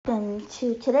Welcome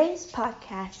to today's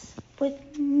podcast with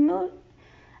Moody.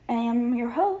 I am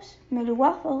your host, Moody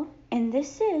Waffle, and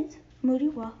this is Moody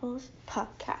Waffle's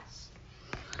podcast.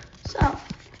 So,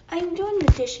 I'm doing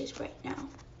the dishes right now,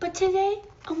 but today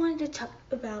I wanted to talk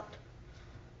about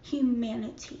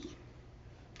humanity.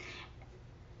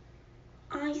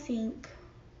 I think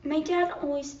my dad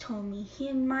always told me he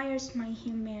admires my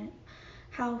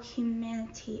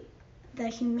the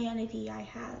humanity I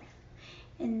have,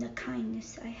 and the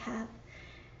kindness I have.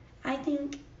 I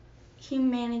think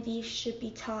humanity should be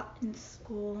taught in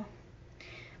school.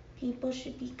 People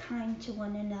should be kind to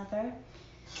one another.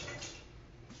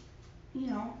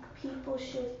 People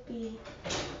should be,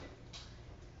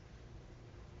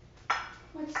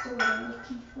 what's the word I'm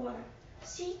looking for?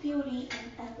 See beauty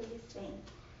in everything.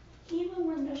 Even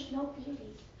when there's no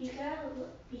beauty, you gotta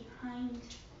look behind,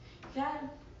 you gotta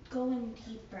go in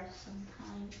deeper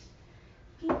sometimes.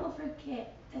 People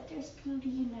forget that there's beauty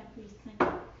in everything.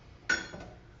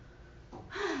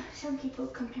 Some people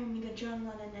compare me to John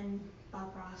Lennon and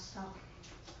Bob Ross, so I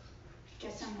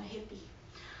guess I'm a hippie,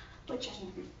 which I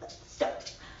am, but still.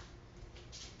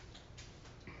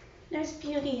 There's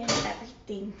beauty in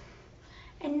everything,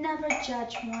 and never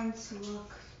judge one's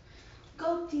look.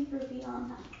 Go deeper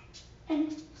beyond that,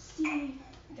 and see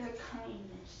their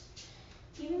kindness.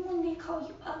 Even when they call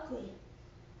you ugly,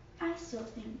 I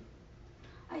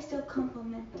still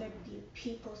compliment their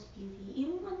people's beauty,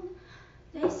 even when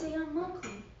they say I'm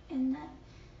ugly, and that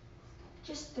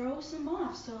just throws them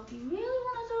off. So if you really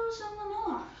want to throw someone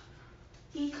off,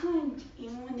 be kind,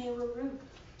 even when they were rude.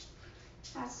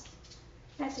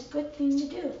 That's a good thing to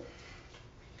do.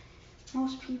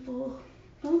 Most people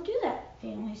don't do that.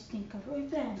 They always think of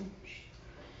revenge.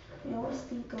 They always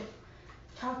think of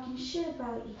talking shit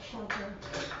about each other,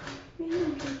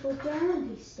 bringing people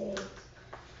down these days.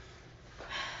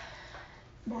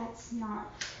 That's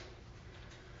not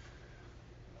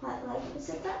what life is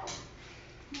about.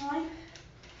 Life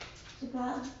is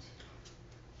about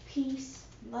peace,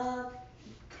 love,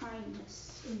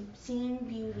 kindness, and seeing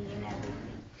beauty in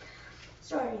everything.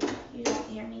 Sorry you don't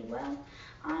hear me well.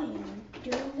 I am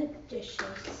doing the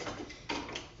dishes.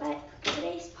 But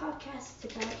today's podcast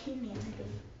is about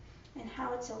humanity and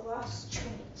how it's a lost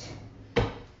trait.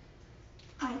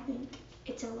 I think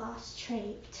it's a lost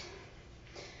trait.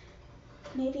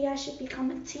 Maybe I should become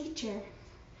a teacher,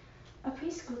 a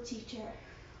preschool teacher,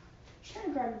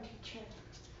 kindergarten teacher,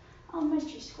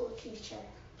 elementary school teacher,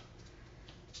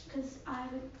 because I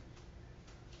would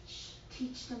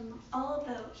teach them all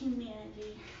about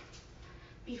humanity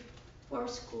before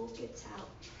school gets out.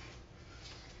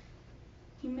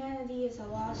 Humanity is a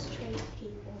lost trait,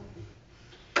 people.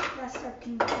 Let's start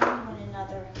comparing one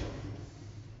another.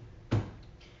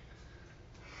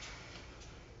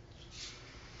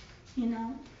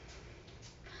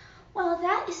 Well,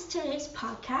 that is today's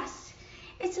podcast.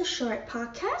 It's a short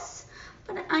podcast,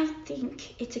 but I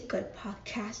think it's a good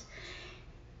podcast.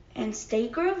 And stay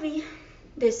groovy.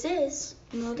 This is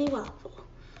Moody Waffle.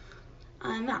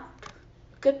 I'm out.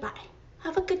 Goodbye.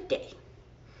 Have a good day.